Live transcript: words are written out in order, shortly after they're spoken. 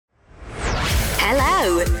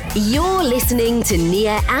Hello, you're listening to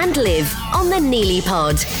Nia and Liv on the Neely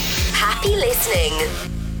Pod. Happy listening.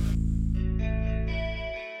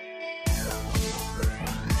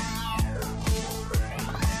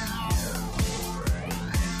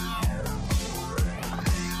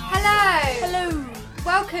 Hello.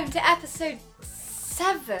 Welcome to episode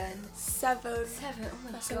 7. 7. Oh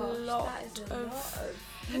my That's gosh, a lot that is a of lot of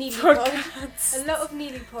Neely podcasts. Pod. A lot of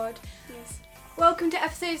Neely Pod. Yes. Welcome to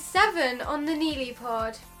episode 7 on the Neely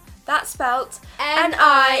Pod. That's spelt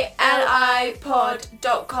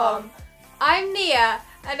NILIpod.com. I'm Nia,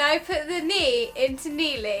 and I put the knee into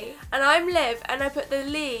Neely. And I'm Liv, and I put the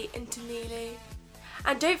Lee into Neely.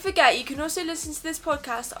 And don't forget, you can also listen to this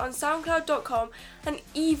podcast on SoundCloud.com and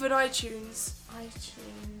even iTunes.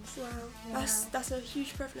 Wow, that's a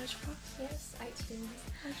huge privilege for us. Yes, iTunes.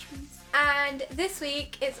 iTunes. And this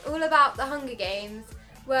week it's all about the Hunger Games.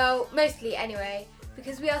 Well, mostly anyway,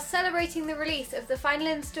 because we are celebrating the release of the final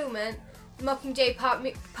instalment, the Mockingjay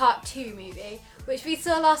Part 2 movie, which we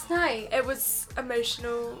saw last night. It was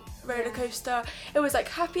emotional roller coaster. It was like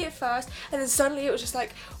happy at first, and then suddenly it was just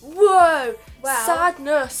like, whoa,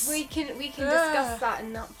 sadness. We can discuss that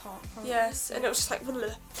in that part. Yes, and it was just like,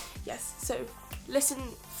 yes. So listen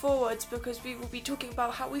forwards because we will be talking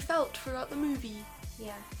about how we felt throughout the movie.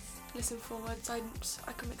 Yes. Listen forwards. I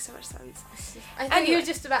can make so much sense. I think you were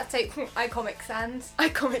just about to say Comic Sans.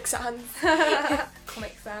 Comic Sans.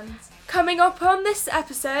 Comic Sans. Coming up on this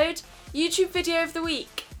episode, YouTube video of the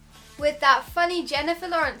week. With that funny Jennifer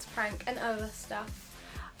Lawrence prank and other stuff.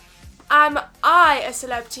 Am I a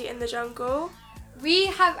celebrity in the jungle? We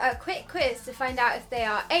have a quick quiz to find out if they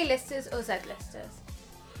are A-listers or Z-listers.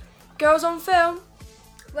 Girls on film.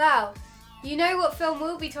 Well, you know what film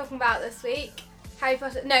we'll be talking about this week? Harry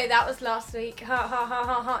Potter. No, that was last week.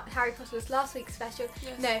 Harry Potter was last week's special.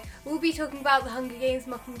 Yes. No, we'll be talking about the Hunger Games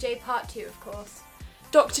Mockingjay Part 2, of course.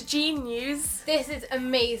 Dr. Jean news. This is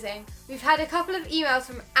amazing. We've had a couple of emails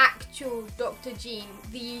from actual Dr. Jean,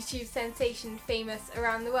 the YouTube sensation famous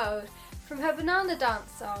around the world, from her Banana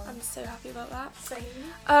Dance song. I'm so happy about that.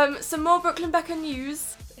 Same. Some more Brooklyn Becca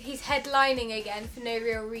news. He's headlining again for no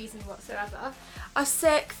real reason whatsoever. Our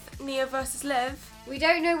 6th Nia versus Liv. We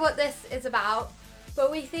don't know what this is about, but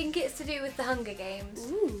we think it's to do with the Hunger Games.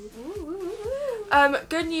 Ooh.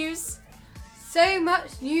 Good news. So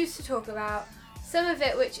much news to talk about. Some of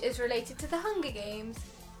it which is related to the Hunger Games.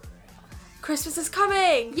 Christmas is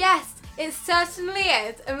coming. Yes, it certainly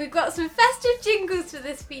is. And we've got some festive jingles for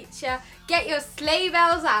this feature. Get your sleigh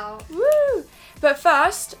bells out. Woo! But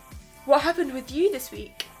first, what happened with you this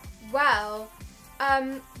week? I've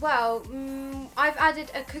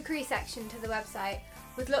added a cookery section to the website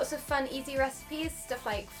with lots of fun, easy recipes, stuff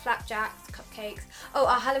like flapjacks, cupcakes,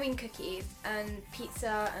 our Halloween cookies, and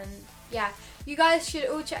pizza, and yeah. You guys should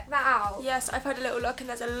all check that out. Yes, I've had a little look and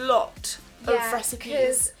there's a lot of recipes.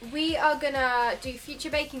 Because we are gonna do future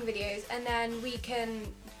baking videos and then we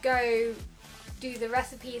can go do the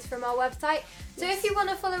recipes from our website. So if you want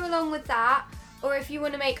to follow along with that, or if you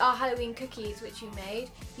want to make our Halloween cookies, which we made,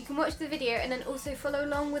 you can watch the video and then also follow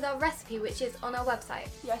along with our recipe, which is on our website.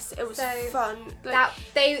 Yes, it was So fun.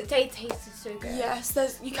 They tasted so good. Yes,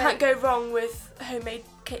 you can't go wrong with homemade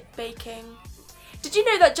baking. Did you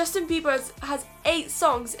know that Justin Bieber has 8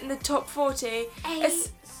 songs in the top 40?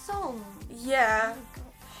 8 songs? Yeah. Oh my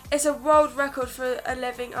God. It's a world record for a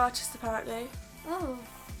living artist, apparently. Oh.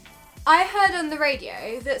 I heard on the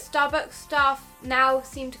radio that Starbucks staff now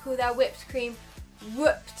seem to call their whipped cream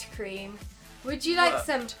whooped cream. Would you like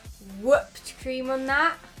some whooped cream on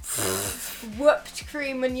that? Whooped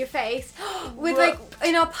cream on your face. With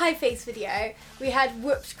in our pie face video, we had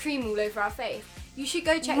whooped cream all over our face. You should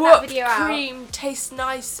go check that video out. Whooped cream tastes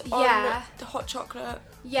nice on the hot chocolate.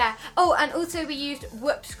 Yeah. Oh, and also we used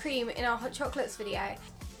whooped cream in our hot chocolates video.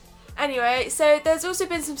 Anyway, so there's also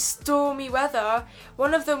been some stormy weather.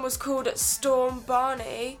 One of them was called Storm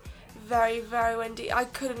Barney. Very, very windy. I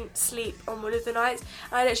couldn't sleep on one of the nights.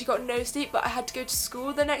 I literally got no sleep, but I had to go to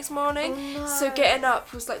school the next morning. Oh, no. So getting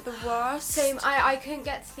up was like the worst. Same. I couldn't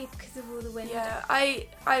get to sleep because of all the wind. Yeah, I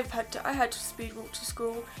had to speed walk to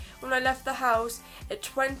school. When I left the house at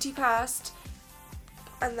 20 past,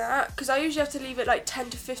 and that, because I usually have to leave at like 10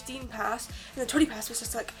 to 15 past, and then 20 past was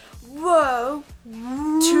just like, whoa,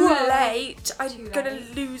 too late. I'm gonna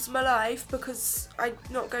lose my life because I'm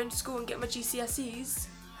not going to school and get my GCSEs.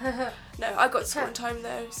 No, I got to school on time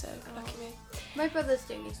though, so lucky me. My brother's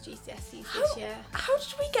doing his GCSEs this year. How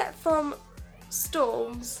did we get from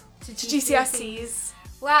storms to GCSEs?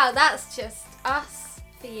 Wow, that's just us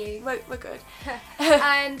for you. We're good.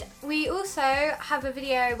 And we also have a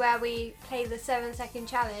video where we play the 7-second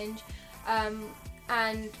challenge,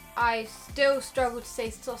 and I still struggle to say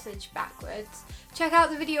sausage backwards. Check out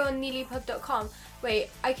the video on neelypod.com. Wait,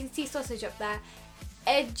 I can see sausage up there.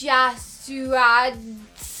 Ejasuas.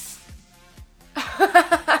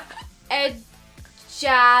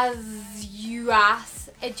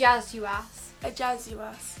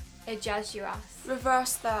 Ejasuas.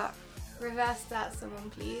 Reverse that. Reverse that, someone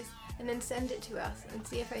please, and then send it to us and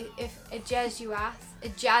see if Ejasuas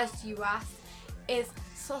is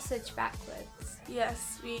sausage backwards.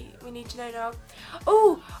 Yes, we need to know now.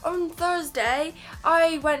 Oh, on Thursday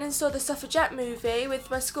I went and saw the Suffragette movie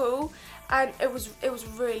with my school, and it was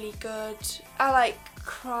really good. I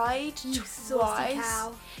cried Saucy twice.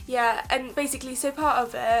 cow. Yeah, and basically, so part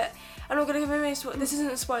of it, I'm not going to give away this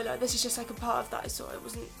isn't a spoiler, this is just a part of that I saw, it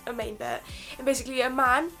wasn't a main bit. And basically a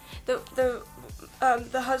man, the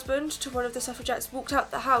husband to one of the suffragettes, walked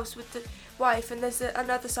out the house with the wife, and there's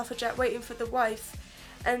another suffragette waiting for the wife,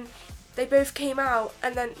 and they both came out,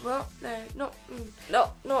 and then, well, no,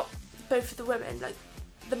 not both of the women, like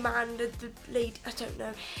the man and the lady, I don't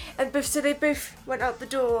know, and so they both went out the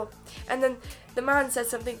door, and then the man said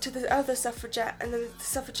something to the other suffragette, and then the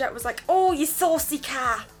suffragette was like, "Oh, you saucy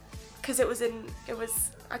cat," because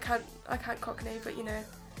I can't cockney, but you know.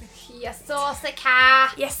 You saucy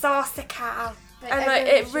cat. You saucy cat. Like, And everyone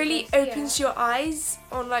it should really go see opens your eyes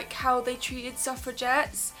on how they treated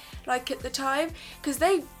suffragettes at the time, because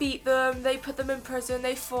they beat them, they put them in prison,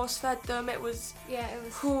 they force fed them. It was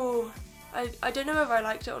cool. I don't know whether I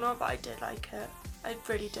liked it or not, but I did like it. I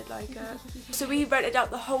really did like it. So we rented out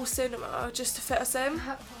the whole cinema just to fit us in.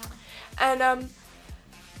 And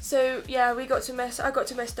so yeah, I got to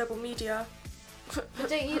miss double media. But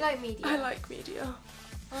don't you like media? I like media.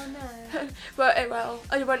 Oh no. Well,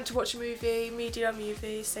 I went to watch a movie,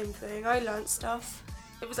 same thing. I learnt stuff.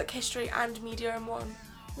 It was history and media in one.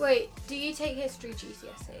 Wait, do you take history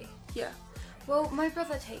GCSE? Yeah. Well, my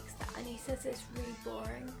brother takes that and he says it's really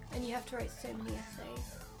boring and you have to write so many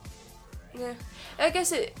essays. Yeah. I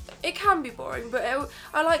guess it can be boring, but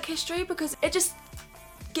I like history because it just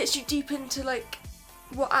gets you deep into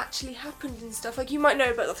what actually happened and stuff. You might know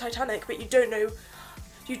about the Titanic, but you don't know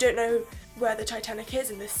where the Titanic is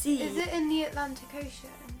in the sea. Is it in the Atlantic Ocean?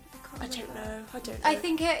 I don't know. I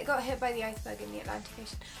think it got hit by the iceberg in the Atlantic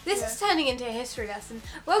Ocean. This is turning into a history lesson.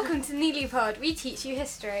 Welcome to Neely Pod. We teach you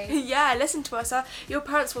history. Yeah, listen to us. Your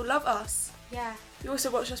parents will love us. Yeah. You also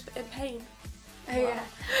watch us in pain. Oh yeah.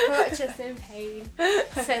 Watch us in pain.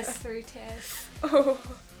 Says through tears. Oh.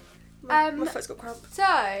 My foot's got cramp.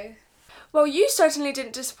 So. Well, you certainly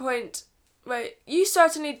didn't disappoint. Wait, you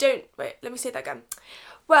certainly don't. Wait, let me say that again.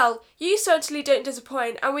 Well, you certainly don't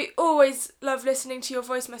disappoint, and we always love listening to your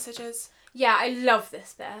voice messages. Yeah, I love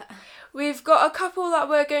this bit. We've got a couple that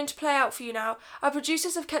we're going to play out for you now. Our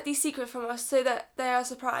producers have kept these secret from us so that they are a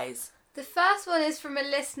surprise. The first one is from a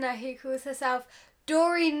listener who calls herself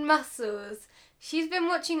Doreen Muscles. She's been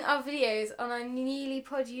watching our videos on our Neely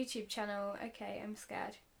Pod YouTube channel. Okay, I'm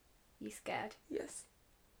scared. You scared? Yes.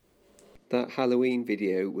 That Halloween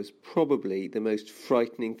video was probably the most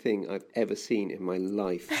frightening thing I've ever seen in my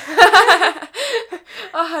life.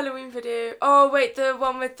 Our Halloween video. Oh, wait, the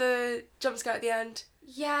one with the jump scare at the end.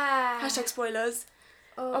 Yeah. Hashtag spoilers.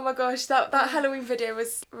 Oh my gosh, that Halloween video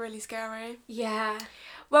was really scary. Yeah.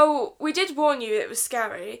 Well, we did warn you it was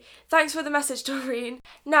scary. Thanks for the message, Doreen.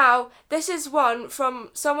 Now, this is one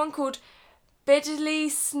from someone called Biddly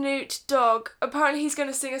Snoot Dog. Apparently he's going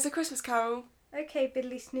to sing us a Christmas carol. Okay,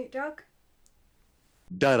 Biddly Snoot Dog.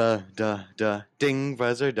 Da da da da ding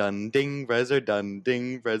fresser done ding fresser done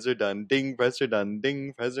ding fresser done ding fresser done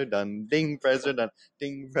ding fresser done ding fresser done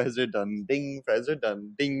ding fresser done ding fresser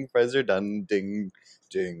done ding fresser done ding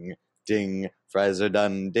ding ding fresser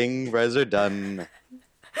done ding fresser done.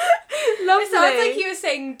 Lovely. It sounds like you were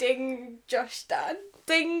saying ding Josh Dunn.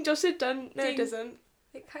 Ding Josh Dunn. No, Ding. it doesn't.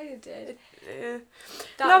 It kind of did. Yeah.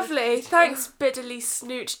 That Lovely. was- Thanks, Biddly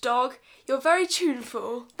Snoot Dog. You're very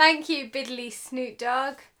tuneful. Thank you, Biddly Snoot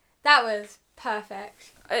Dog. That was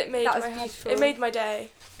perfect. It made That was my head. beautiful. It made my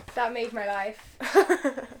day. That made my life.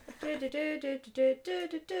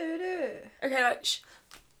 Okay, shh.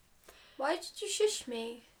 Why did you shush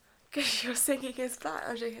me? Because your singing is flat.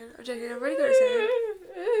 I'm joking. I'm really good at singing.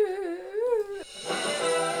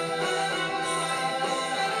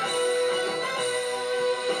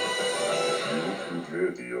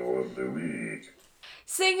 Video of the week.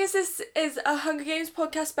 Seeing as this is a Hunger Games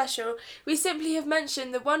podcast special, we simply have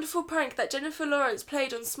mentioned the wonderful prank that Jennifer Lawrence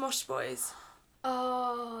played on Smosh Boys.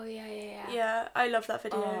 Oh, yeah. Yeah, I love that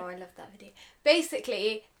video. Oh, I love that video.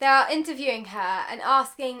 Basically, they are interviewing her and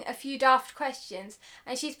asking a few daft questions,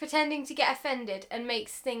 and she's pretending to get offended and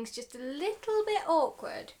makes things just a little bit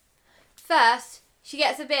awkward. First, she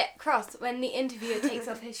gets a bit cross when the interviewer takes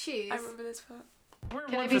off his shoes. I remember this part.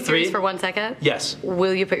 Can I be serious for 1 second? Yes.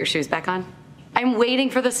 Will you put your shoes back on? I'm waiting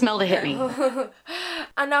for the smell to hit me.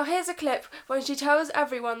 And now here's a clip when she tells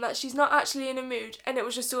everyone that she's not actually in a mood and it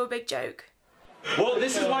was just all a big joke. Well,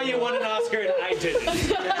 this is why you won an Oscar and I didn't.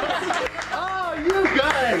 Oh, you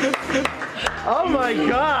guys! Oh my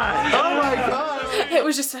god! Oh my god! It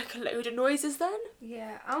was just like a load of noises then.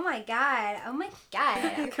 Yeah. Oh my god. Oh my god.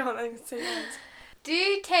 I can't even say that.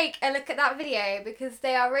 Do take a look at that video because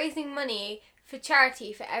they are raising money for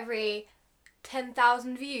charity for every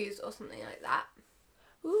 10,000 views or something like that.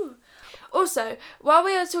 Ooh. Also, while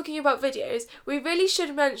we are talking about videos, we really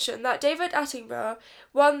should mention that David Attenborough,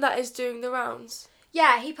 one that is doing the rounds.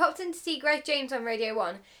 Yeah, he popped in to see Greg James on Radio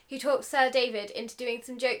 1, who talked Sir David into doing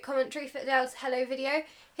some joke commentary for Adele's Hello video.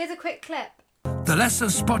 Here's a quick clip. The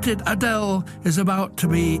lesser-spotted Adele is about to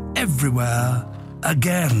be everywhere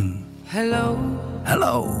again. Hello.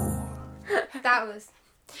 Hello. That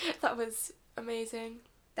was amazing.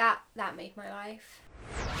 that made my life.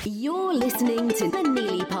 You're listening to the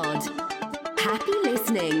Neely Pod. Happy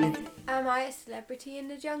listening. Am I a celebrity in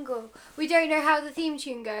the jungle? We don't know how the theme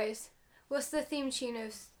tune goes. What's the theme tune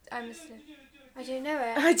of I'm a Celebrity? I don't know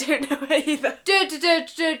it. I don't know it either.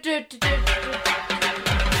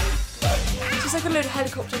 Just like a load of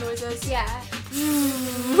helicopter noises. Yeah.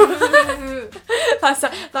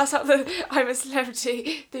 That's how the I'm a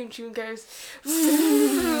Celebrity theme tune goes.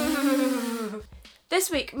 This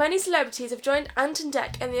week, many celebrities have joined Ant and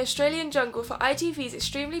Dec in the Australian jungle for ITV's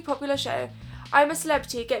extremely popular show, I'm a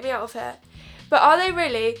Celebrity, Get Me Out of Here. But are they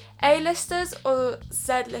really A-listers or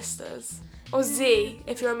Z-listers? Or Z,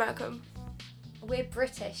 if you're American? We're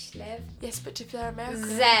British, Liv. Yes, but if you're American...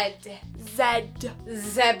 Z.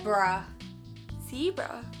 Zebra.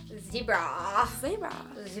 Zebra. Zebra. Zebra.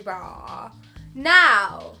 Zebra.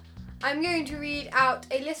 Now, I'm going to read out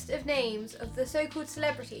a list of names of the so-called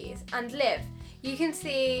celebrities, and Liv, you can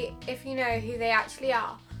see if you know who they actually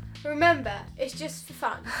are. Remember, it's just for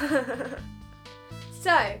fun.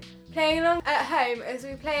 So, playing along at home as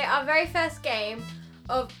we play our very first game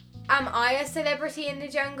of Am I a Celebrity in the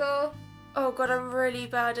Jungle? Oh god, I'm really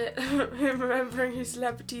bad at remembering who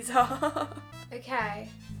celebrities are. Okay.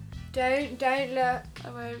 Don't look. I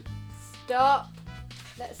won't. Stop.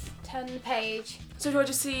 Let's turn the page. So do I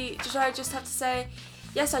just have to say,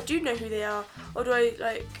 yes, I do know who they are? Or do I,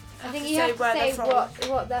 like, I think to you say have where to they're say from?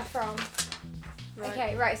 what they're from. Right.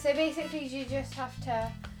 Okay, right. So basically you just have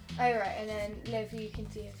to... Oh, right. And then, Liv, you can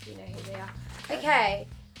see if you know who they are. Okay.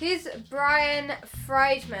 Who's Brian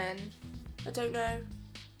Friedman? I don't know.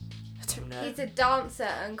 He's a dancer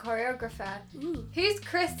and choreographer. Ooh. Who's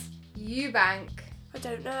Chris Eubank? I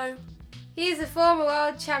don't know. He's a former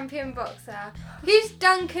world champion boxer. Who's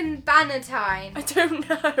Duncan Bannatyne? I don't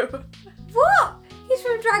know. What? He's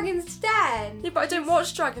from Dragon's Den. Yeah, but I don't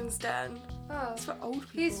watch Dragon's Den. Oh. It's for old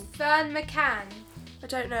people. Who's Fern McCann? I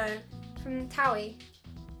don't know. From Towie.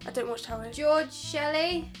 I don't watch Towie. George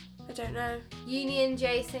Shelley? I don't know. Union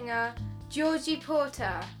J singer. Georgie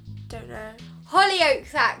Porter. Don't know.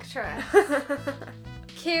 Hollyoaks actress.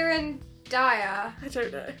 Kieran Dyer. I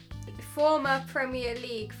don't know. Former Premier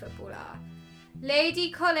League footballer.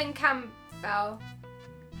 Lady Colin Campbell.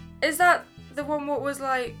 Is that the one what was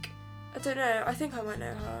like... I don't know. I think I might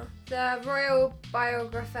know her. The royal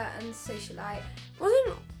biographer and socialite.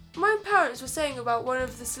 Wasn't... My parents were saying about one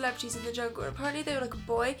of the celebrities in the jungle, and apparently they were like a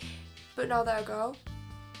boy, but now they're a girl.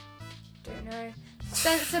 Don't know.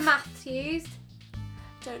 Spencer Matthews.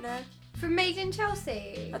 Don't know. From Made in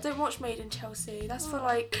Chelsea. I don't watch Made in Chelsea. That's for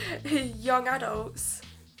like young adults.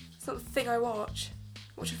 It's not the thing I watch. I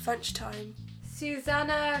watch Adventure Time.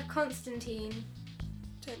 Susanna Constantine.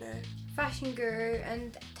 Don't know. Fashion guru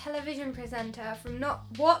and television presenter from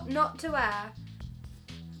What Not to Wear.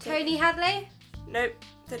 Tony Hadley. Nope.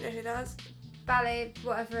 Don't know who that is. Ballet,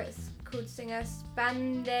 whatever it's called, singer.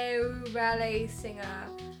 Spandau ballet singer.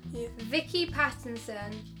 Yeah. Vicky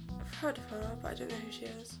Pattinson. I've heard of her, but I don't know who she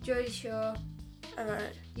is. Geordie Shore.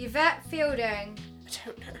 Alright. Yvette Fielding. I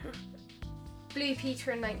don't know. Blue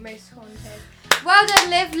Peter and like Most Haunted. Well done,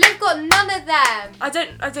 Liv. Liv got none of them. I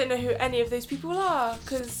don't know who any of those people are,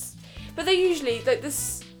 but they're usually like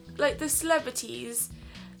this, like the celebrities.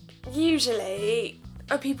 Usually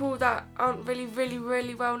are people that aren't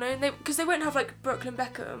really well known. Because they won't have like Brooklyn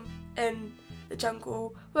Beckham in the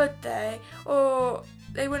jungle, would they? Or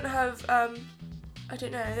they wouldn't have. I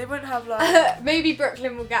don't know. They wouldn't have like. Maybe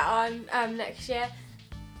Brooklyn will get on next year.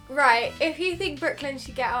 Right. If you think Brooklyn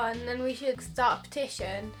should get on, then we should start a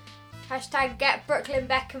petition. Hashtag get Brooklyn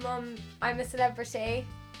Beckham on I'm a Celebrity.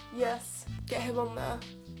 Yes. Get him on there.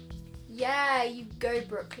 Yeah, you go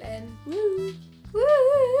Brooklyn. Woo.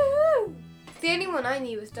 Woo! The only one I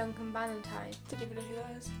knew was Duncan Bannatyne. Didn't even know who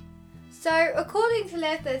that is. So, according to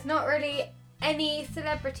Liv, there's not really any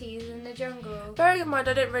celebrities in the jungle. Bearing in mind,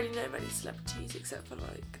 I don't really know many celebrities except for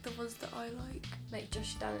like the ones that I like. Like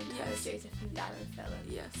Josh Dunn and Tyler Yes. Joseph and Dan and Phil.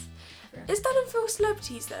 Yes. Yeah. Is Dan and Phil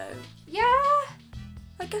celebrities though? Yeah,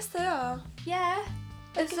 I guess they are. yeah.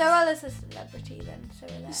 If Zoella's a celebrity, then so are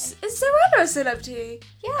they. Is Zoella a celebrity?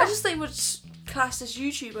 Yeah. I just think we're classed as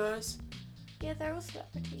YouTubers. Yeah, they're all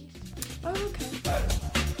celebrities. Oh, okay.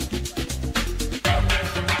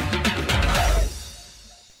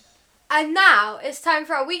 And now it's time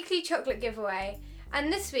for our weekly chocolate giveaway.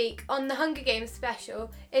 And this week on the Hunger Games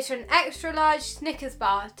special, it's an extra large Snickers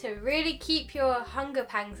bar to really keep your hunger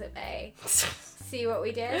pangs at bay. See what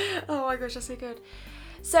we did? Oh my gosh, that's so good.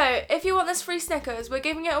 So, if you want this free Snickers, we're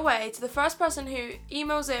giving it away to the first person who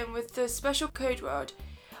emails in with the special code word.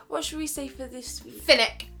 What should we say for this week?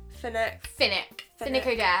 Finnick. Finnick. Finnick. Finnick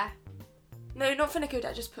O'Dare. No, not Finnick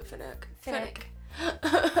O'Dare, just put Finnick. Finnick.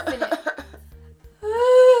 Finnick.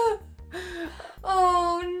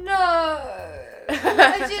 Oh no!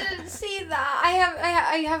 I didn't see that.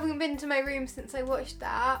 I haven't been to my room since I watched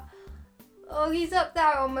that. Oh, he's up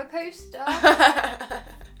there on my poster.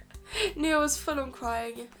 Neil was full on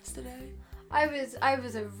crying yesterday. I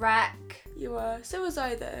was a wreck. You were. So was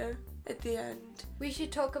I though. At the end. We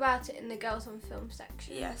should talk about it in the Girls on Film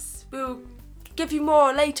section. Yes, we'll give you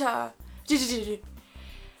more later.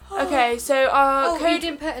 Okay, so our code... code...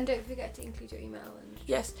 didn't put, and don't forget to include your email. And...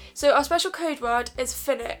 Yes, so our special code word is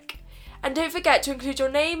Finnick. And don't forget to include your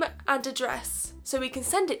name and address so we can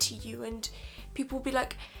send it to you and people will be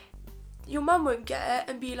like, your mum won't get it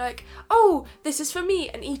and be like, oh, this is for me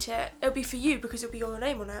and eat it. It'll be for you because it'll be your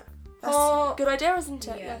name on it. That's a good idea, isn't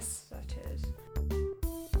it? Yes, that is.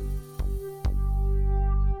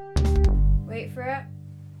 Wait for it.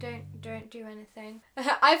 Don't do anything.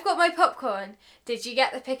 I've got my popcorn. Did you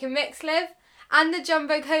get the pick and mix, Liv? And the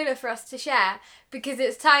jumbo cola for us to share because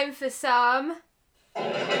it's time for some Nia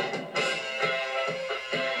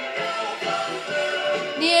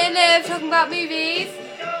and Liv talking about movies.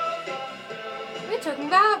 We're talking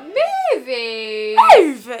about movies.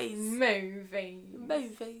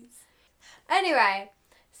 Movies. Anyway,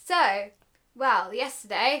 so, well,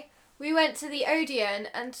 yesterday we went to the Odeon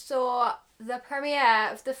and saw the premiere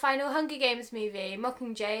of the final Hunger Games movie,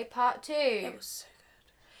 Mockingjay Part 2. It was so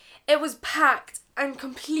good. It was packed and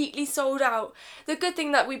completely sold out. The good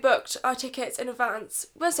thing that we booked our tickets in advance.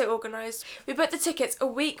 We're so organised. We booked the tickets a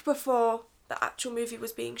week before the actual movie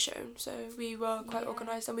was being shown, so we were quite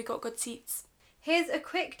organised and we got good seats. Here's a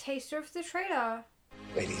quick taster of the trailer.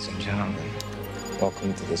 Ladies and gentlemen,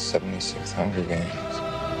 welcome to the 76th Hunger Games.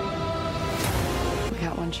 We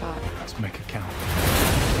got one shot. Let's make it count.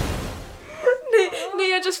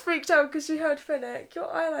 Nia just freaked out because she heard Finnick. Your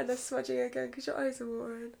eyeliner's smudging again because your eyes are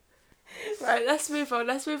watering. Right, let's move on.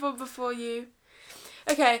 Let's move on before you.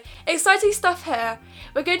 Okay, exciting stuff here.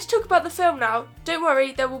 We're going to talk about the film now. Don't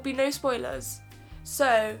worry, there will be no spoilers.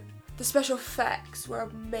 So, the special effects were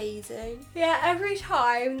amazing. Yeah, every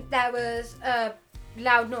time there was a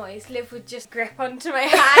loud noise, Liv would just grip onto my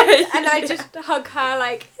hand and I just hug her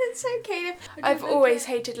like, it's okay, Liv. I've always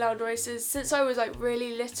hated loud noises since I was like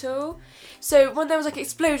really little. So when there was like an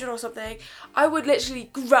explosion or something, I would literally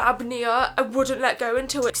grab Nia and wouldn't let go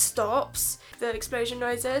until it stops, the explosion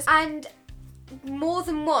noises. And more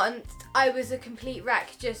than once, I was a complete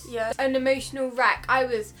wreck, just an emotional wreck.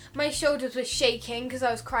 My shoulders were shaking because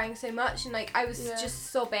I was crying so much and like I was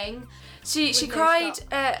just sobbing. She cried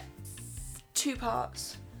at 2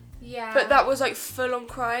 parts. Yeah. But that was like full on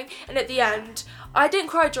crying, and at the end, I didn't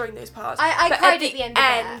cry during those parts. I but cried at the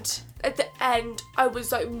end. At the end, I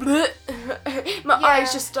was like, my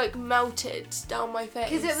eyes just like melted down my face.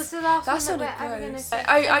 Because it was the last one that we're ever going to see.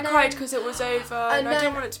 I cried because it was over, and I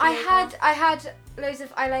didn't want it to be over. I had loads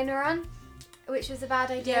of eyeliner on, which was a bad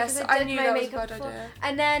idea. Yes, I did knew my that was a makeup bad before. idea.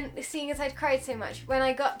 And then, seeing as I'd cried so much, when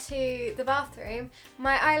I got to the bathroom,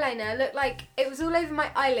 my eyeliner looked like it was all over my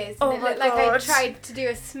eyelids. And it looked like I tried to do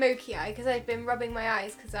a smoky eye because I'd been rubbing my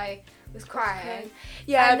eyes because I was crying.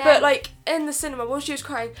 Yeah, but like in the cinema, while she was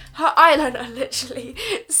crying, her eyeliner literally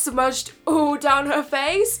smudged all down her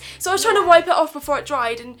face. So I was trying to wipe it off before it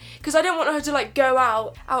dried, and because I didn't want her to like go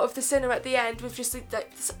out of the cinema at the end with just like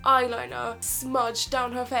this eyeliner smudged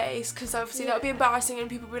down her face, because obviously that would be embarrassing and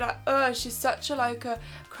people would be like, oh, she's such a like a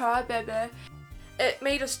crybaby. It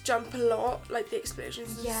made us jump a lot, like the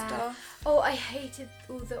explosions and stuff. Oh, I hated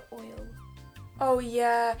all the oil. Oh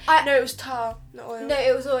yeah. No, it was tar, not oil. No,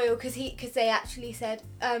 it was oil because they actually said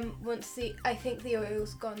I think the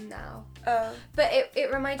oil's gone now. But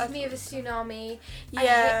it reminded me of a tsunami.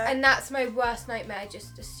 Yeah. And that's my worst nightmare,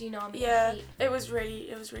 just a tsunami. Yeah. It was really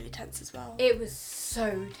tense as well. It was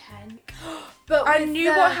so tense. But I knew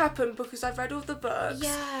what happened because I've read all the books.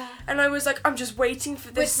 Yeah. And I was like, I'm just waiting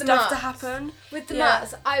for this stuff to happen. With the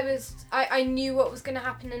Mutts, I knew what was going to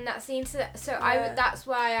happen in that scene. So that's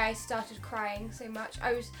why I started crying so much.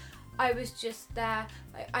 I was just there.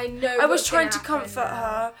 I know. I was trying to comfort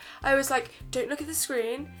her. I was like, don't look at the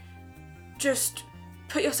screen. Just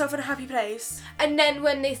put yourself in a happy place. And then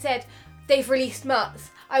when they said they've released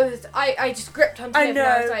Mutts, I just gripped onto it and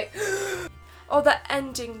I was like. Oh, that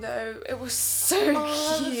ending though, it was so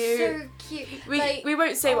cute. So cute. We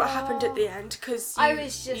won't say what happened at the end because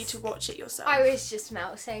you need to watch it yourself. I was just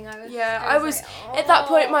melting. I was at that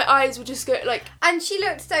point. My eyes would just go like. And she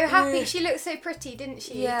looked so happy. She looked so pretty, didn't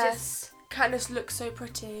she? Yes. Katniss looked so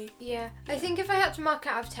pretty. Yeah. I think if I had to mark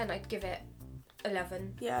it out of 10, I'd give it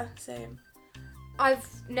 11. Yeah, same. I've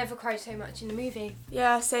never cried so much in a movie.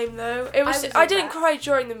 Yeah, same though. I didn't cry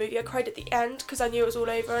during the movie. I cried at the end because I knew it was all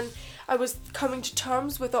over and I was coming to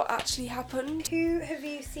terms with what actually happened. Who have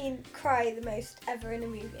you seen cry the most ever in a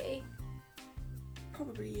movie?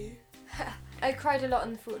 Probably you. I cried a lot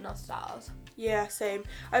in The Fault in Our Stars. Yeah, same.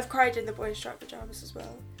 I've cried in The Boy in Striped Pyjamas as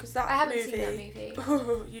well because I haven't seen that movie.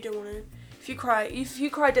 Oh, you don't want to. If you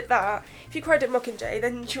cried at that, if you cried at Mockingjay,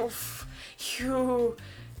 then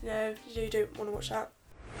no, you don't want to watch that.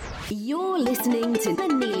 You're listening to the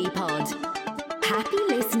Neely Pod. Happy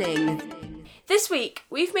listening. This week,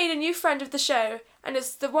 we've made a new friend of the show, and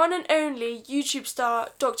it's the one and only YouTube star,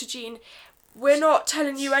 Dr. Jean. We're not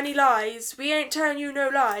telling you any lies. We ain't telling you no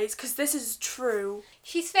lies, because this is true.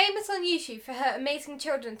 She's famous on YouTube for her amazing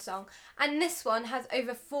children's song, and this one has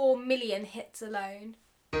over 4 million hits alone.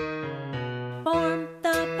 Form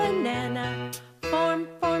the banana, form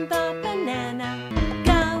the banana.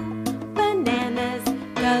 Go bananas,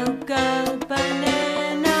 go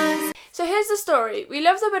bananas. So here's the story. We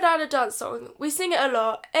love the banana dance song. We sing it a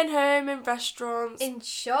lot, in home, in restaurants. In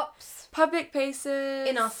shops. Public places.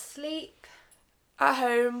 In our sleep. At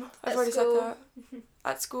home. I've already school. said that.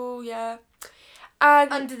 At school, yeah.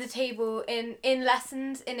 And under the table, in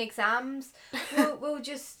lessons, in exams. We'll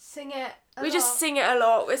just sing it just sing it a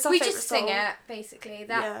lot. It's our favourite song. We just sing it, basically.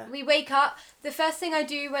 We wake up. The first thing I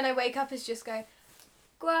do when I wake up is just go,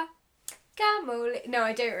 guacamole. No,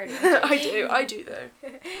 I don't really. I do though.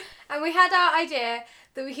 And we had our idea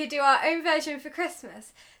that we could do our own version for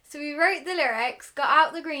Christmas. So we wrote the lyrics, got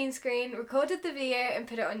out the green screen, recorded the video and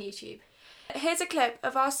put it on YouTube. Here's a clip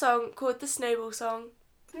of our song called the Snowball Song.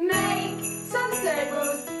 Make some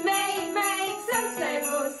snowballs, make some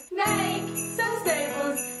snowballs, make some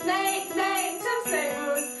snowballs, make some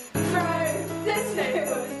snowballs, throw the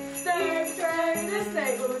snowballs, throw the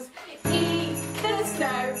snowballs, eat the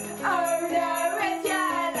snow, oh no, it's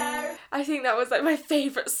yellow. I think that was like my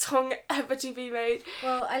favourite song ever to be made.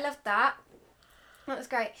 Well, I loved that. That was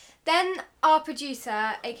great. Then our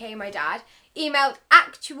producer, aka my dad, emailed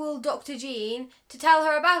actual Dr. Jean to tell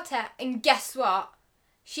her about it, and guess what?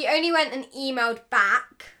 She only went and emailed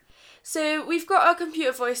back. So we've got our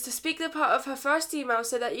computer voice to speak the part of her first email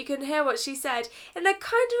so that you can hear what she said in a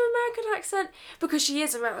kind of American accent, because she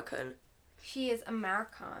is American. She is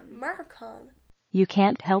American. You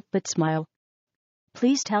can't help but smile.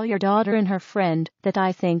 Please tell your daughter and her friend that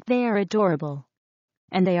I think they are adorable.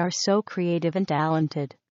 And they are so creative and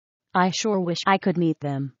talented. I sure wish I could meet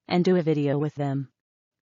them and do a video with them.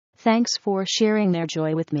 Thanks for sharing their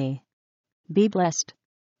joy with me. Be blessed.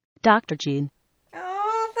 Dr. Jean.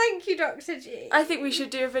 Oh, thank you, Dr. Jean. I think we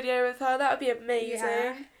should do a video with her. That would be amazing.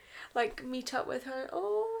 Yeah. Like, meet up with her.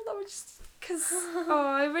 Oh, that would just... Because,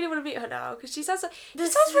 I really want to meet her now. Because she sounds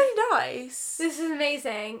really nice. This is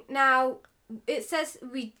amazing. Now, it says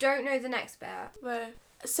we don't know the next bit. No.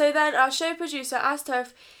 So then our show producer asked her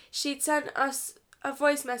if she'd send us a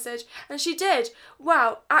voice message. And she did.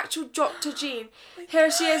 Wow, actual Dr. Jean.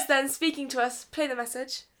 Here she is then speaking to us. Play the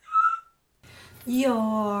message.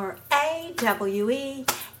 You're AWESOME.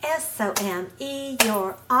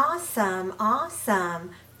 You're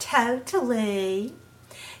awesome. Totally.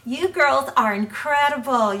 You girls are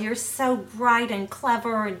incredible. You're so bright and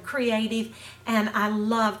clever and creative. And I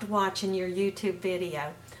loved watching your YouTube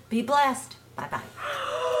video. Be blessed. Bye-bye.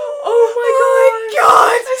 Oh my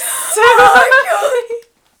God.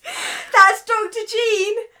 That's Dr.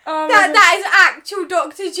 Jean. That is actual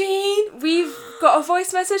Dr. Jean. We've got a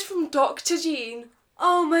voice message from Dr. Jean.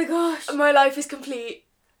 Oh my gosh. My life is complete.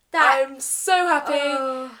 I'm so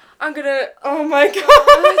happy. I'm gonna... Oh my God.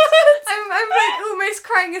 I'm like almost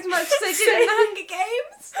crying as much as I did in the Hunger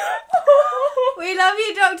Games. We love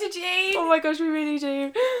you, Dr. Jean. Oh my gosh, we really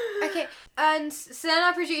do. Okay, and so then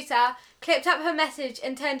our producer clipped up her message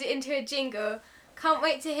and turned it into a jingle. Can't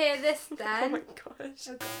wait to hear this then. Oh my gosh.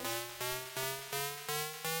 Oh, gosh.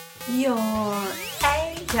 Your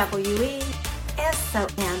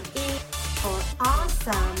AWESOME for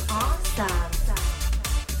awesome.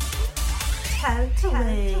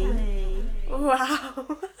 Totally. Wow.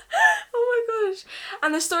 Oh my gosh.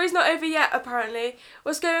 And the story's not over yet, apparently.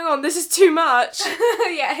 What's going on? This is too much.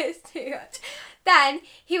 Yeah, it's too much. Then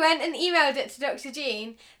he went and emailed it to Dr.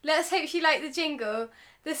 Jean. Let's hope she liked the jingle.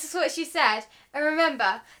 This is what she said. And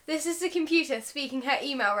remember, this is the computer speaking her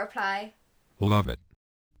email reply. Love it.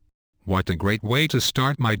 What a great way to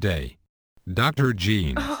start my day. Dr.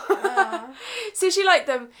 Jean. So she liked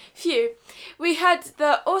them. Phew. We had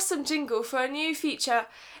the awesome jingle for a new feature.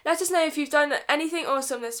 Let us know if you've done anything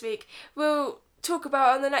awesome this week. We'll talk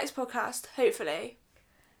about it on the next podcast, hopefully.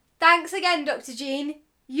 Thanks again, Dr. Jean.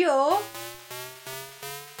 Your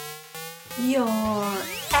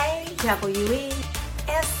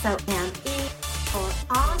AWESOME for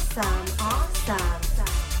awesome.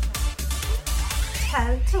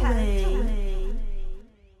 Totally.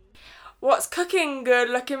 What's cooking? Good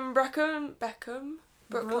looking Brooklyn.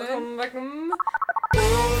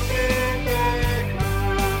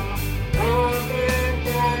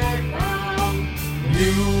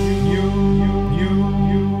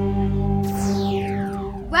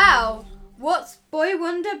 Well, what's Boy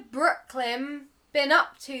Wonder Brooklyn been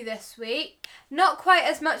up to this week? Not quite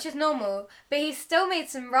as much as normal, but he's still made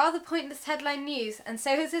some rather pointless headline news, and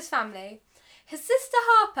so has his family. His sister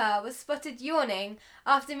Harper was spotted yawning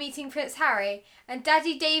after meeting Prince Harry, and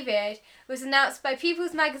Daddy David was announced by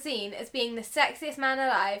People's Magazine as being the sexiest man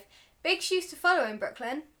alive. Big shoes to follow in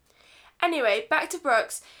Brooklyn. Anyway, back to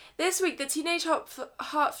Brooks. This week, the teenage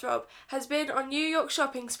heartthrob has been on New York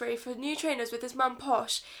shopping spree for new trainers with his mum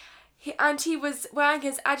Posh. He was wearing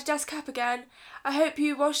his Adidas cap again. I hope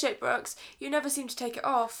you washed it, Brooks. You never seem to take it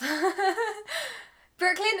off.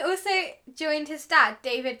 Brooklyn also joined his dad,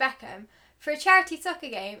 David Beckham, for a charity soccer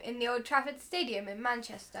game in the Old Trafford Stadium in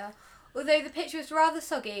Manchester. Although the pitch was rather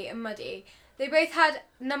soggy and muddy, they both had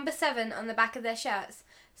number 7 on the back of their shirts,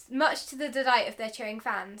 much to the delight of their cheering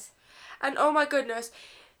fans. And oh my goodness,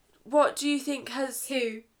 what do you think has...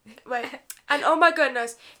 Who? Wait. And oh my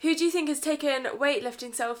goodness, who do you think has taken a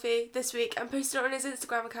weightlifting selfie this week and posted it on his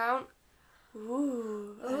Instagram account?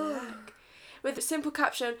 Ooh. Look. With a simple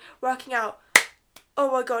caption, working out.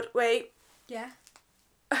 Oh my god, wait. Yeah.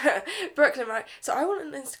 Brooklyn, right? So I want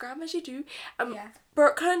an Instagram, as you do. Yeah.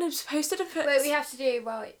 Brooklyn has posted a picture. Wait, we have to do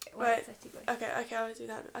Wait. Okay, I'll do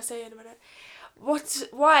that. I'll say it in a minute.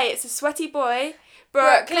 Why? It's a sweaty boy.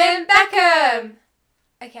 Brooklyn Beckham!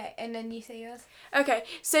 Okay, and then you say yours. Okay,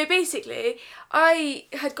 so basically, I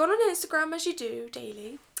had gone on Instagram, as you do,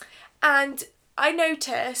 daily, and I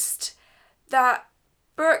noticed that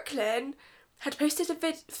Brooklyn had posted a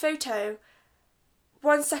photo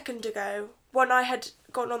 1 second ago when I had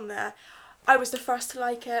gone on there. I was the first to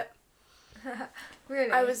like it.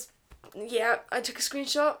 Really? I took a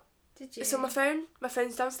screenshot. Did you? It's on my phone. My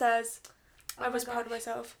phone's downstairs. Oh I was proud of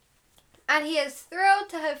myself. And he is thrilled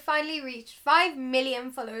to have finally reached 5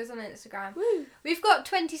 million followers on Instagram. Woo. We've got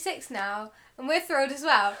 26 now, and we're thrilled as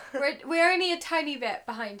well. We're only a tiny bit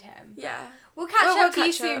behind him. Yeah. We'll catch up to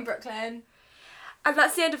you soon, Brooklyn. And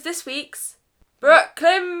that's the end of this week's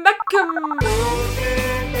Brooklyn Beckham.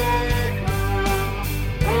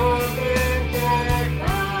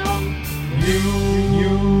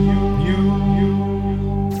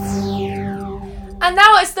 And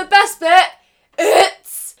now it's the best bit.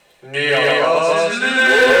 It's Nea's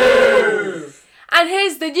Live! And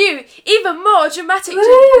here's the new, even more dramatic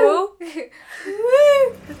jingle.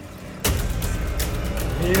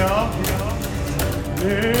 Nia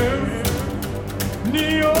Live!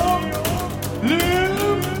 Nia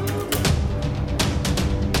Live!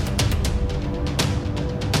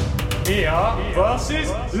 Nia versus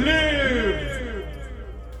Live!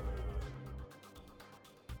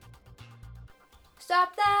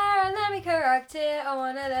 Stop there and let me correct it. I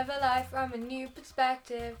wanna live a life from a new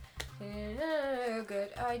perspective.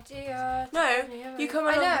 Good idea. No, you come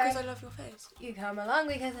along because I love your face. You come along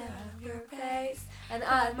because I love your face, and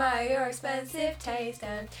I admire your expensive taste.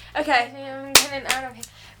 And okay, I'm getting out of here.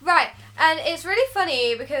 Right, and it's really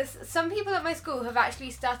funny because some people at my school have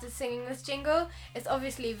actually started singing this jingle. It's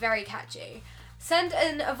obviously very catchy. Send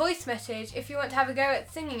in a voice message if you want to have a go at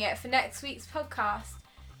singing it for next week's podcast.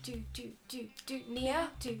 Do Nia,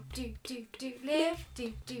 do live,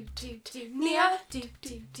 do Nia, do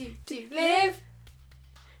live.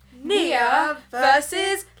 Nia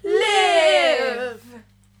versus Liv.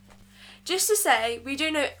 Just to say, we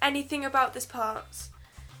don't know anything about this part.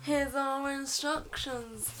 Here's our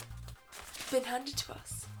instructions. Been handed to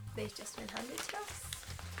us. They've just been handed to us.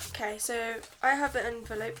 Okay, so I have an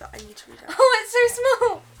envelope that I need to read out. Oh, it's so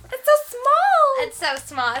small. It's so small. It's so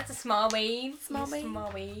small. It's a small ween. Small ween.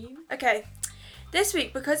 Small ween. Okay, this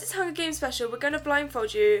week, because it's Hunger Games special, we're going to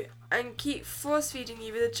blindfold you and keep force feeding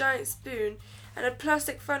you with a giant spoon and a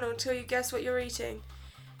plastic funnel until you guess what you're eating.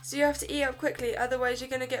 So you have to eat up quickly, otherwise you're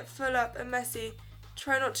going to get full up and messy.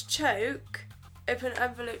 Try not to choke. Open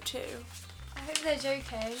envelope 2. I hope they're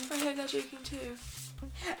joking. I hope they're joking too.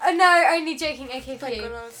 Oh no, only joking. Okay, for you.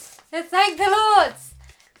 Thank the Lord.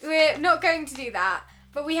 We're not going to do that,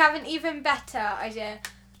 but we have an even better idea.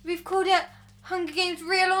 We've called it Hunger Games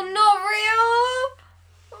Real or Not Real.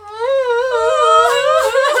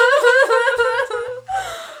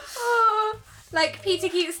 Like Peter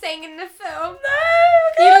keeps saying in the film.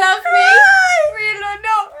 No, you love me. Real or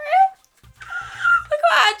not real? I've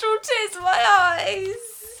got actual tears in my eyes.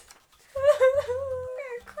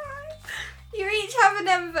 You each have an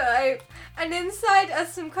envelope, and inside are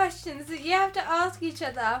some questions that you have to ask each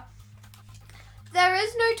other. There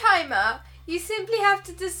is no timer. You simply have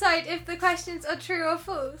to decide if the questions are true or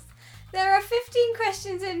false. There are 15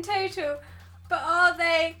 questions in total, but are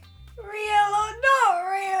they real or not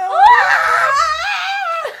real?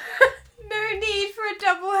 No need for a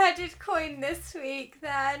double-headed coin this week,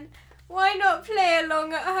 then. Why not play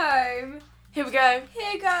along at home? Here we go.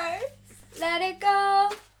 Here goes. Let it go.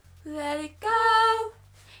 Let it go.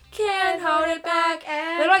 Can't hold it back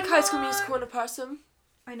anymore. They're like High School Musical in a person.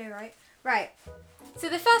 I know, right? Right. So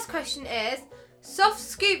the first question is, soft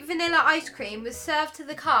scoop vanilla ice cream was served to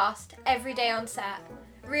the cast every day on set.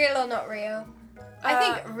 Real or not real? I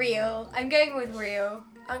think real. I'm going with real.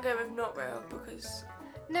 I'm going with not real because...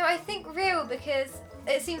 No, I think real because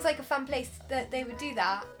it seems like a fun place that they would do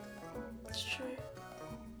that. It's true.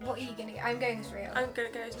 What are you going to go? I'm going with real. I'm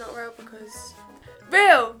going to go with not real because...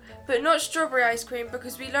 Real, but not strawberry ice cream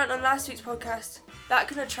because we learnt on last week's podcast that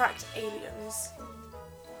can attract aliens.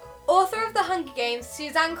 Author of The Hunger Games,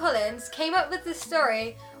 Suzanne Collins, came up with the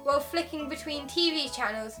story while flicking between TV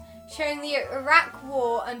channels showing the Iraq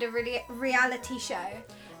War under reality show.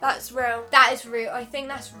 That's real. That is real. I think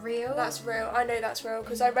that's real. That's real. I know that's real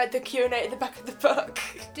because I read the Q&A at the back of the book.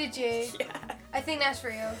 Did you? Yeah. I think that's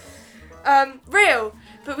real. Real,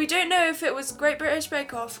 but we don't know if it was Great British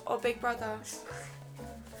Bake Off or Big Brother.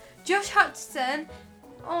 Josh Hutcherson,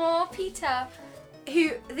 or Peter,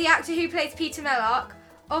 the actor who plays Peter Mellark,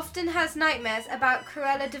 often has nightmares about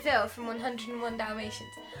Cruella de Vil from 101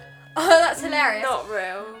 Dalmatians. Oh, that's hilarious. Not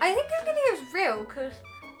real. I think I'm going to go with real because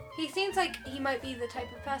he seems like he might be the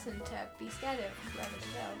type of person to be scared of Cruella de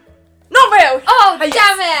Vil. Not real! Oh,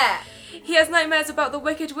 damn it! He has nightmares about the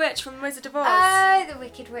Wicked Witch from Wizard of Oz. Oh, the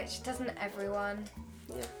Wicked Witch. Doesn't everyone?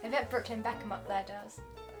 Yeah. I bet Brooklyn Beckham up there does.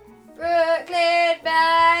 Brooklyn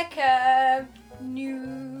Beckham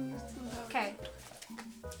news. Okay.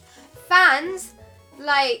 Fans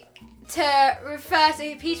like to refer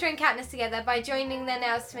to Peter and Katniss together by joining their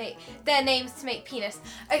names to make penis.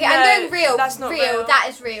 Okay, I'm going real. That's not real. That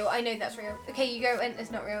is real. I know that's real. Okay, you go and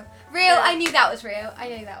it's not real. Real. Yeah. I knew that was real. I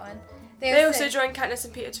know that one. They also joined Katniss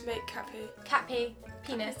and Peter to make Cappy. Cappy.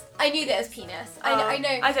 Penis. I knew that was penis. I know.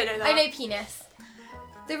 I don't know that. I know penis.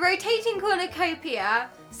 The rotating cornucopia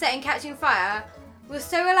set in Catching Fire was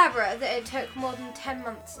so elaborate that it took more than 10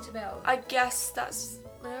 months to build. I guess that's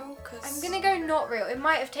real, because... I'm going to go not real. It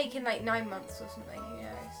might have taken like 9 months or something, who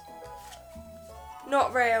knows.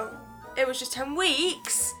 Not real. It was just 10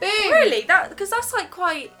 weeks. Boom! Really? Because that's like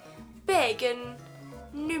quite big and...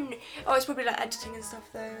 Oh, it's probably like editing and stuff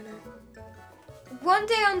though, isn't it? One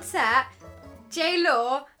day on set, J.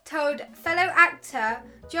 Law told fellow actor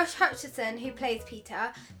Josh Hutcherson, who plays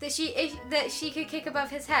Peter, that she could kick above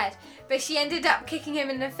his head, but she ended up kicking him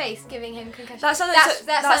in the face, giving him concussion. That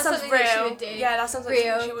sounds something real. That she would do. Yeah, that sounds like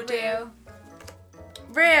something she would do.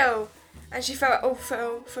 Real. And she felt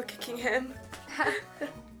awful for kicking him.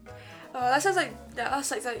 Oh, that sounds like that's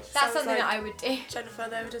something that I would do. Jennifer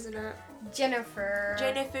though, doesn't it? Jennifer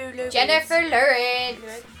Lawrence.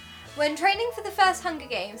 Yeah. When training for the first Hunger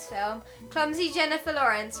Games film, clumsy Jennifer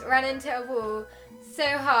Lawrence ran into a wall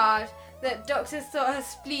so hard that doctors thought her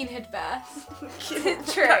spleen had burst.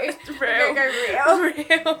 True. Real.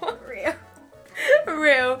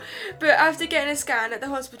 Real. But after getting a scan at the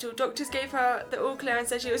hospital, doctors gave her the all clear and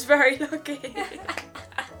said she was very lucky.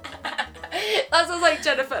 That sounds like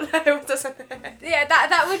Jennifer Lawrence, doesn't it? Yeah,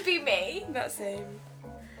 that would be me. That same.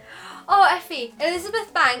 Oh, Effie.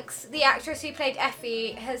 Elizabeth Banks, the actress who played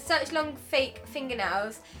Effie, has such long fake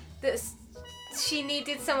fingernails that she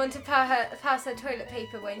needed someone to pass her toilet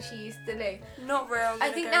paper when she used the loo. Not real. I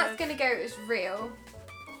think that's going to go as real.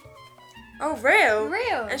 Oh, real?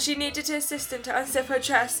 Real. And she needed an assistant to unzip her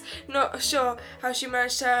dress. Not sure how she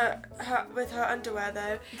managed with her underwear,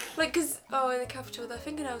 though. Like, because, in the Capitol, their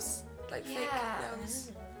fingernails, like, fake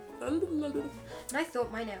nails. And I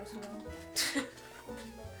thought my nails were long.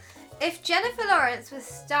 If Jennifer Lawrence was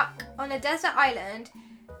stuck on a desert island,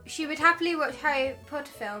 she would happily watch Harry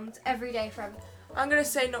Potter films every day forever. I'm going to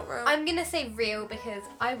say not real. I'm going to say real because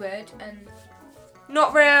I would, and...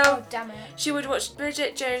 Not real. Oh, damn it. She would watch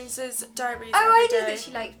Bridget Jones's Diaries I every knew day. that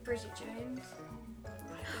she liked Bridget Jones.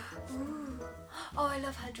 Ooh. Oh, I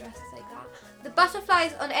love her dresses like that. The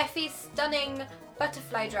butterflies on Effie's stunning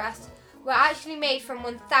butterfly dress were actually made from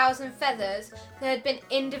 1,000 feathers that had been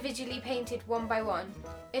individually painted one by one.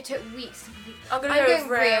 It took weeks. I'm going to go with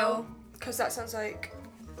real. Because that sounds like...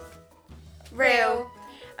 Real.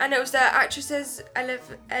 And it was the actress's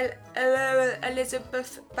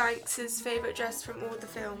Elizabeth Banks' favourite dress from all the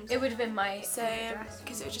films. It would have been my same dress.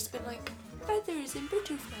 Because it would just been like feathers and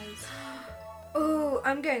butterflies. Oh,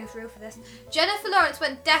 I'm going with real for this. Jennifer Lawrence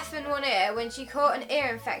went deaf in one ear when she caught an ear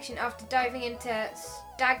infection after diving into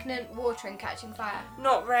stagnant water and catching fire.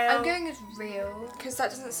 Not real. I'm going with real. Because that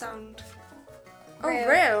doesn't sound... Real. Oh,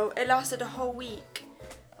 real? It lasted a whole week.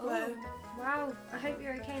 Oh, Whoa. Wow, I hope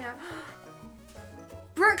you're okay now.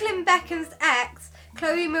 Brooklyn Beckham's ex,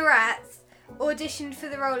 Chloe Moretz, auditioned for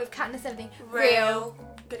the role of Katniss Everdeen. Real.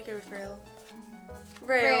 I'm gonna go with real.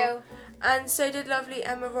 Real. And so did lovely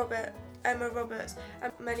Emma Roberts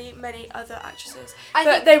and many other actresses.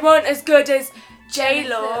 But they weren't as good as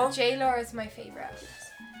J-Law. J-Law is my favourite.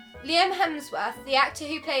 Liam Hemsworth, the actor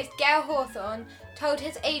who plays Gale Hawthorne, told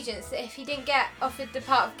his agents that if he didn't get offered the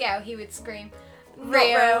part of Gale, he would scream.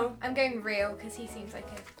 Real. I'm going real because he seems like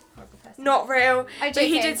a horrible person. Not real. I'm But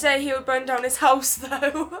he joking. did say he would burn down his house,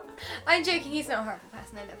 though. I'm joking, he's not a horrible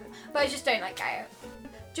person, I love him. But I just don't like Gale.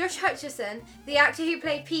 Josh Hutcherson, the actor who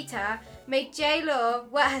played Peter, made J-Law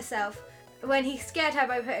wet herself when he scared her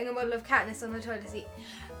by putting a model of Katniss on the toilet seat.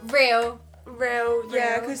 Real. Real,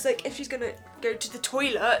 yeah, because like if she's gonna go to the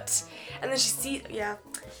toilet and then she sees, yeah.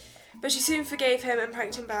 But she soon forgave him and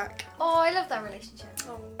pranked him back. Oh, I love that relationship.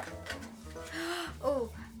 Oh,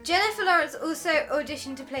 Jennifer Lawrence also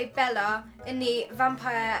auditioned to play Bella in the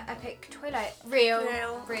vampire epic Twilight. Real.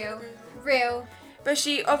 But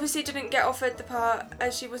she obviously didn't get offered the part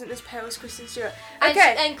as she wasn't as pale as Kristen Stewart. And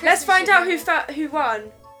Okay, Kristen let's find out Stewart. who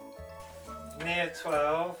won. Near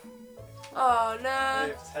 12. Oh no.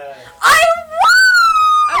 Liv 10. I won!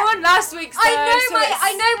 I won last week's though,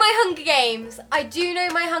 I know my Hunger Games. I do know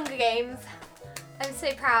my Hunger Games. I'm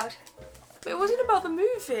so proud. But it wasn't about the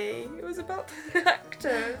movie. It was about the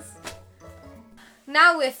actors.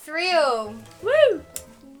 Now we're 3-all. Woo!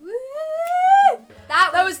 Woo!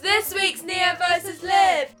 That was this week's Nia versus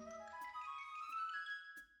Liv.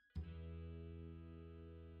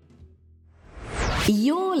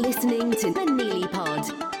 You're listening to the Neely Pod.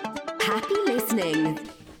 Happy listening.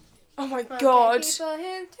 Oh my god.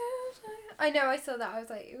 I know, I saw that. I was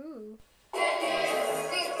like, ooh.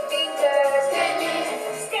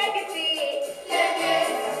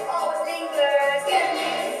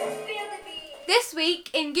 This week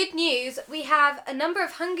in good news, we have a number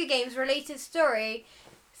of Hunger Games related stories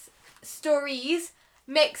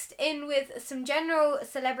mixed in with some general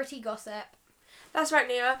celebrity gossip. That's right,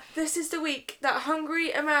 Nia. This is the week that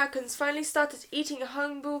hungry Americans finally started eating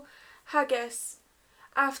humble haggis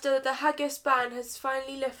after the haggis ban has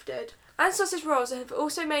finally lifted. And sausage rolls have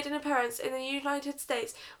also made an appearance in the United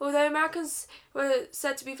States, although Americans were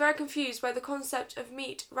said to be very confused by the concept of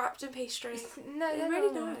meat wrapped in pastry. No, they're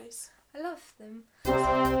really nice. I love them.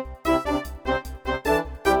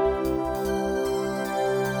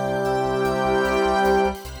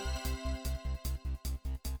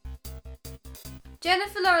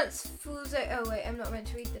 Jennifer Lawrence fools out. Oh wait, I'm not meant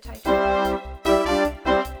to read the title.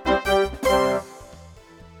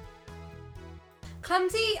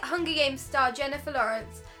 Clumsy Hunger Games star Jennifer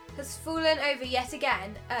Lawrence has fallen over yet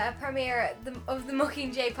again at a premiere of the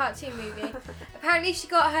Mockingjay Part 2 movie. Apparently she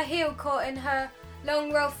got her heel caught in her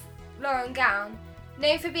long Ralph Lauren gown.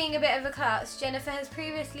 Known for being a bit of a klutz, Jennifer has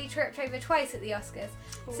previously tripped over twice at the Oscars,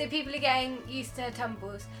 so people are getting used to her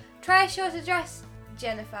tumbles. Try a shorter dress,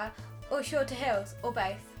 Jennifer, or shorter heels, or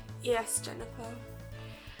both. Yes, Jennifer.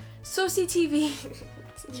 Saucy TV...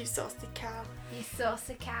 You saucy cow. You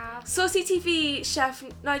saucy cow. Saucy TV chef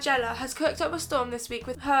Nigella has cooked up a storm this week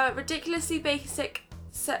with her ridiculously basic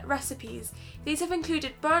recipes. These have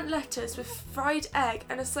included burnt lettuce with fried egg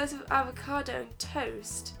and a slice of avocado and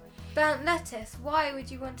toast. Burnt lettuce? Why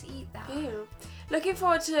would you want to eat that? Ew. Looking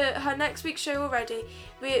forward to her next week's show already,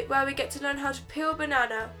 where we get to learn how to peel a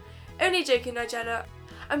banana. Only joking, Nigella.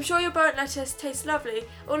 I'm sure your burnt lettuce tastes lovely,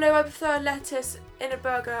 although I prefer lettuce in a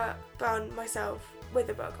burger bun myself, with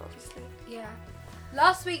a burger obviously. Yeah.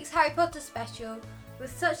 Last week's Harry Potter special was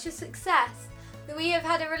such a success that we have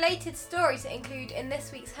had a related story to include in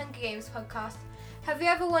this week's Hunger Games podcast. Have you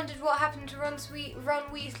ever wondered what happened to Ron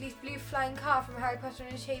Weasley's blue flying car from Harry Potter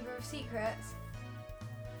and the Chamber of Secrets?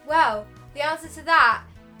 Well, the answer to that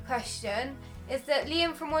question is that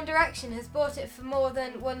Liam from One Direction has bought it for more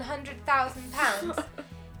than £100,000.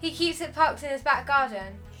 He keeps it parked in his back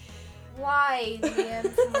garden. Why, Liam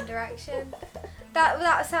from One Direction?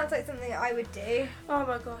 That sounds like something I would do. Oh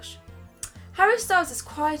my gosh. Harry Styles is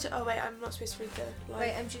quite... Oh wait, I'm not supposed to read the line.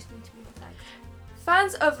 Wait, I'm just going to read the text.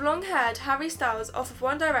 Fans of long-haired Harry Styles off of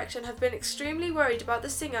One Direction have been extremely worried about the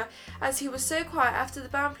singer, as he was so quiet after the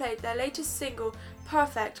band played their latest single,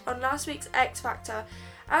 Perfect, on last week's X Factor.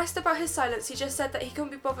 Asked about his silence, he just said that he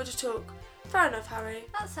couldn't be bothered to talk. Fair enough, Harry.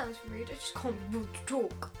 That sounds rude. I just can't be bothered to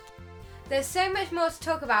talk. There's so much more to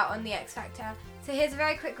talk about on the X Factor, so here's a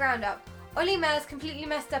very quick roundup. Ollie Mel's completely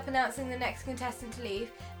messed up announcing the next contestant to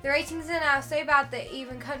leave. The ratings are now so bad that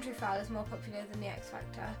even Countryfile is more popular than the X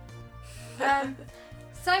Factor.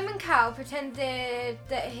 Simon Cowell pretended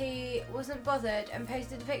that he wasn't bothered and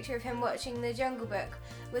posted a picture of him watching The Jungle Book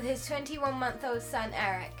with his 21-month-old son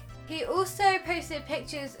Eric. He also posted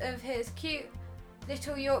pictures of his cute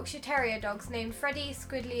little Yorkshire Terrier dogs named Freddie,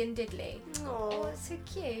 Squidly and Diddley. Aww. It's so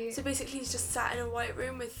cute. So basically he's just sat in a white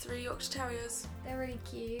room with 3 Yorkshire Terriers. They're really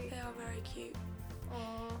cute. They are very cute.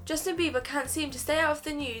 Aww. Justin Bieber can't seem to stay out of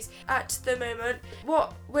the news at the moment.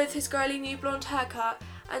 What with his girly new blonde haircut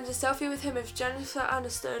and a selfie with him of Jennifer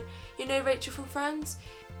Aniston, you know Rachel from Friends?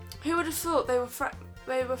 Who would have thought they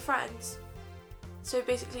were friends? So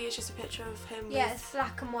basically it's just a picture of him Yeah, it's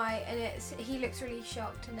black and white and he looks really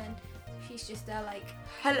shocked and then she's just there like,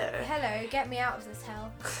 Hello, get me out of this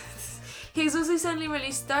hell. He's also suddenly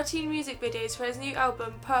released 13 music videos for his new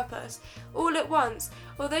album, Purpose, all at once,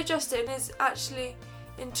 although Justin is actually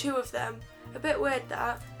in 2 of them. A bit weird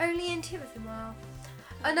that. Only in 2 of them, wow.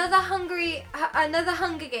 Another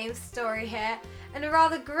Hunger Games story here, and a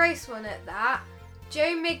rather gross one at that.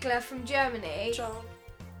 Joel Migler from Germany.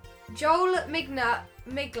 Joel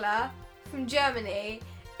Migler from Germany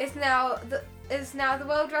is now the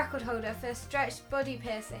world record holder for stretched body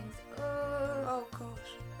piercings. Oh gosh.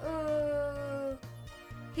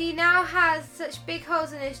 He now has such big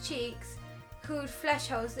holes in his cheeks, called flesh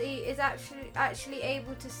holes, that he is actually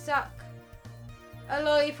able to suck a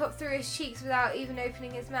lollipop through his cheeks without even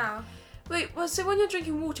opening his mouth. Wait, well, so when you're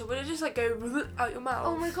drinking water, would it just like go out your mouth?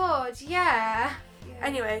 Oh my god, yeah.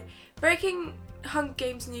 Anyway, breaking Hunger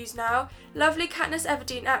Games news now. Lovely Katniss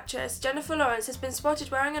Everdeen actress Jennifer Lawrence has been spotted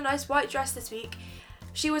wearing a nice white dress this week.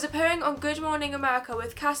 She was appearing on Good Morning America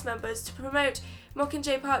with cast members to promote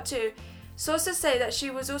Mockingjay Part 2. Sources say that she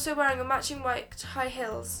was also wearing a matching white high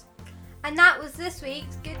heels. And that was this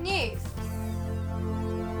week's good news.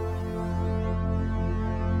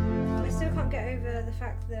 I still can't get over the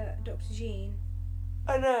fact that Dr. Jean.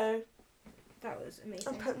 I know. That was amazing.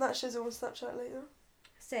 I'm putting that shizzle on Snapchat later.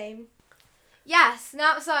 Same. Yes,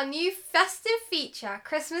 now it's our new festive feature.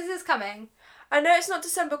 Christmas is coming. I know it's not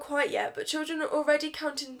December quite yet, but children are already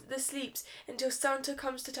counting the sleeps until Santa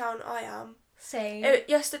comes to town. I am. Same.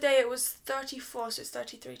 Yesterday it was 34, so it's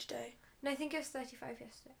 33 today. No, I think it was 35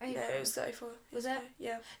 yesterday. No, it was 34. Was it?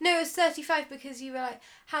 Yeah. No, it was 35 because you were like,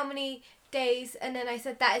 how many days? And then I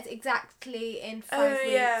said that is exactly in 5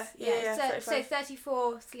 weeks. Yeah. So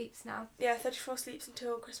 34 sleeps now. Yeah, 34 sleeps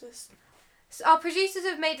until Christmas. So our producers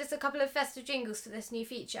have made us a couple of festive jingles for this new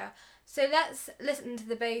feature. So let's listen to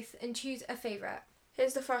the both and choose a favourite.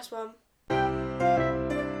 Here's the first one.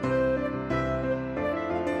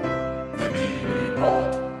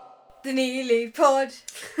 The Neely Pod.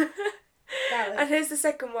 And here's the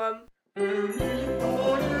second one.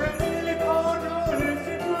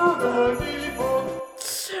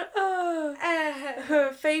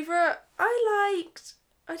 Favourite?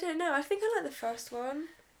 I don't know. I think I like the first one.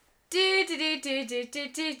 The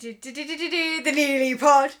Neely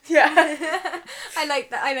Pod. Yeah. I like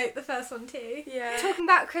that. I like the first one too. Yeah. Talking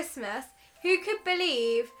about Christmas, who could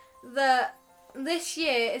believe that this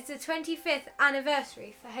year is the 25th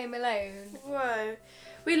anniversary for Home Alone? Whoa.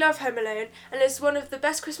 We love Home Alone, and it's one of the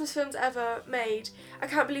best Christmas films ever made. I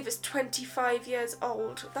can't believe it's 25 years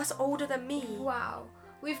old. That's older than me. Wow.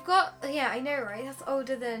 We've got, yeah, I know, right? That's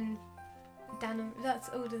older than Dan. That's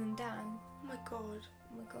older than Dan. Oh my god.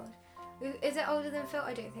 Oh my god. Is it older than Phil?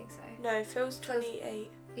 I don't think so. No, Phil's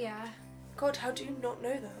 28. Yeah. God, how do you not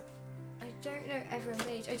know that? don't know everyone's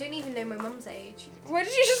age. I don't even know my mum's age. Why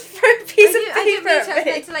did you just throw a piece of paper I didn't mean to. I was at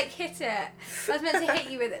me? meant to like hit it. I was meant to hit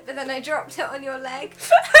you with it, but then I dropped it on your leg.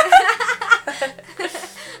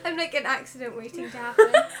 I'm like an accident waiting to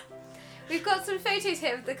happen. We've got some photos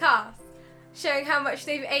here of the cast, showing how much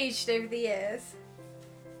they've aged over the years.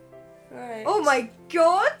 Right. Oh my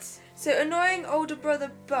god! So annoying older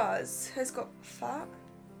brother Buzz has got fat.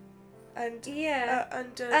 And Yeah.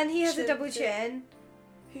 and he has a double chin.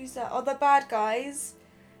 Who's that? Oh, the bad guys.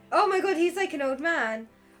 Oh my god, he's like an old man.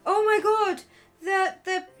 Oh my god,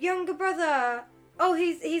 the younger brother. Oh,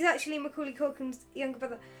 he's actually Macaulay Culkin's younger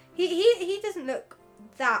brother. He doesn't look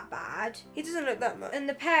that bad. He doesn't look that much. And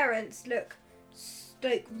the parents look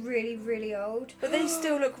like really, really old. But they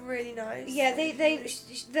still look really nice. Yeah,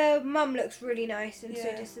 the mum looks really nice, and so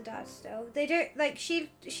Yeah. does the dad still. They don't, like, she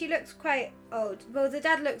looks quite old. Well, the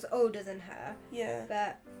dad looks older than her. Yeah.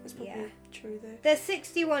 But, That's probably yeah. true though. They're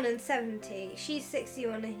 61 and 70. She's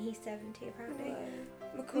 61 and he's 70, apparently.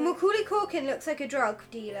 Macaulay. Macaulay Culkin looks like a drug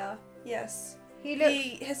dealer. Yes. He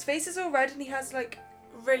looks... His face is all red and he has, like,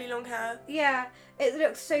 really long hair. Yeah, it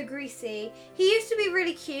looks so greasy. He used to be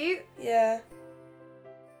really cute. Yeah.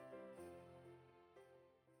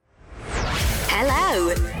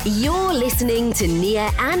 Hello, you're listening to Nia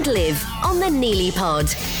and Liv on the Neely Pod.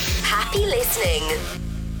 Happy listening.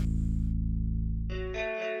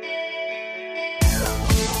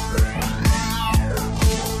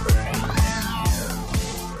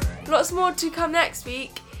 Lots more to come next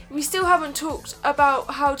week. We still haven't talked about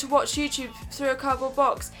how to watch YouTube through a cardboard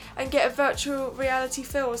box and get a virtual reality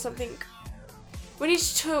film or something. We need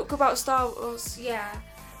to talk about Star Wars. Yeah,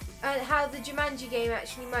 and how the Jumanji game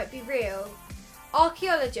actually might be real.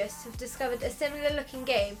 Archaeologists have discovered a similar looking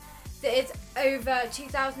game that is over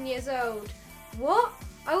 2,000 years old. What?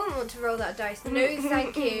 I wouldn't want to roll that dice. No,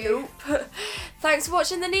 thank you. Nope. Thanks for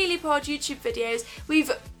watching the Neely Pod YouTube videos.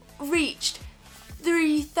 We've reached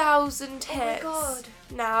 3,000 hits. Oh my god.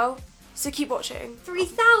 Now, so keep watching.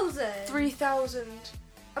 3,000? 3,000.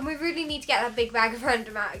 And we really need to get that big bag of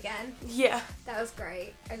random out again. Yeah. That was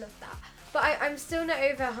great. I love that. But I'm still not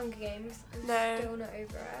over Hunger Games. I'm still not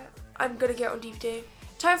over it. I'm gonna get on DVD.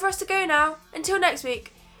 Time for us to go now. Until next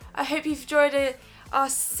week. I hope you've enjoyed our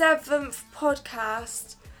 7th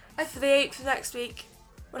podcast. For the 8th of next week,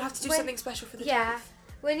 we'll have to do something special for the 10th.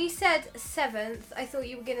 When you said 7th, I thought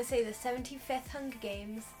you were going to say the 75th Hunger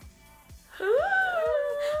Games.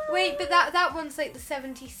 Wait, but that one's like the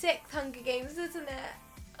 76th Hunger Games, isn't it?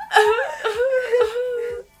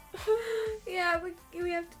 Yeah,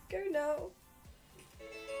 we have to go now.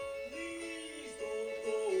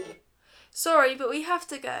 Sorry, but we have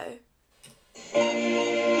to go.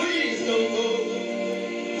 Please don't go.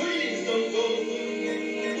 Please don't go.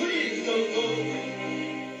 Please don't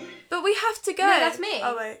go. But we have to go. No, that's me.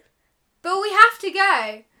 Oh, wait. But we have to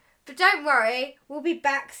go. But don't worry, we'll be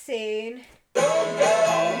back soon.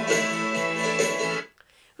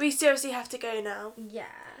 We seriously have to go now. Yeah.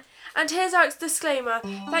 And here's our disclaimer.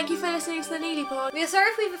 Thank you for listening to the Neely Pod. We are sorry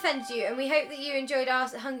if we've offended you, and we hope that you enjoyed our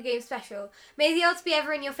Hunger Games special. May the odds be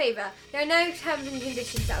ever in your favour. There are no terms and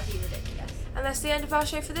conditions. That would be ridiculous. And that's the end of our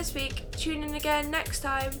show for this week. Tune in again next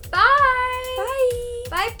time. Bye! Bye!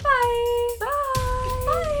 Bye-bye! Bye!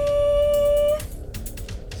 Bye!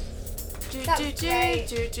 Do, That do, was do, great.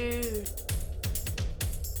 do.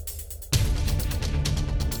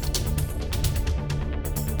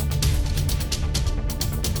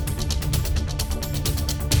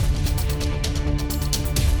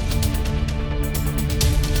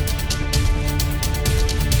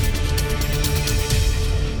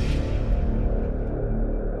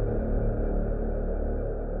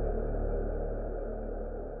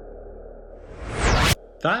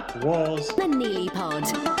 That was The Neely Pod.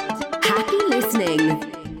 Happy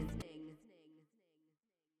listening.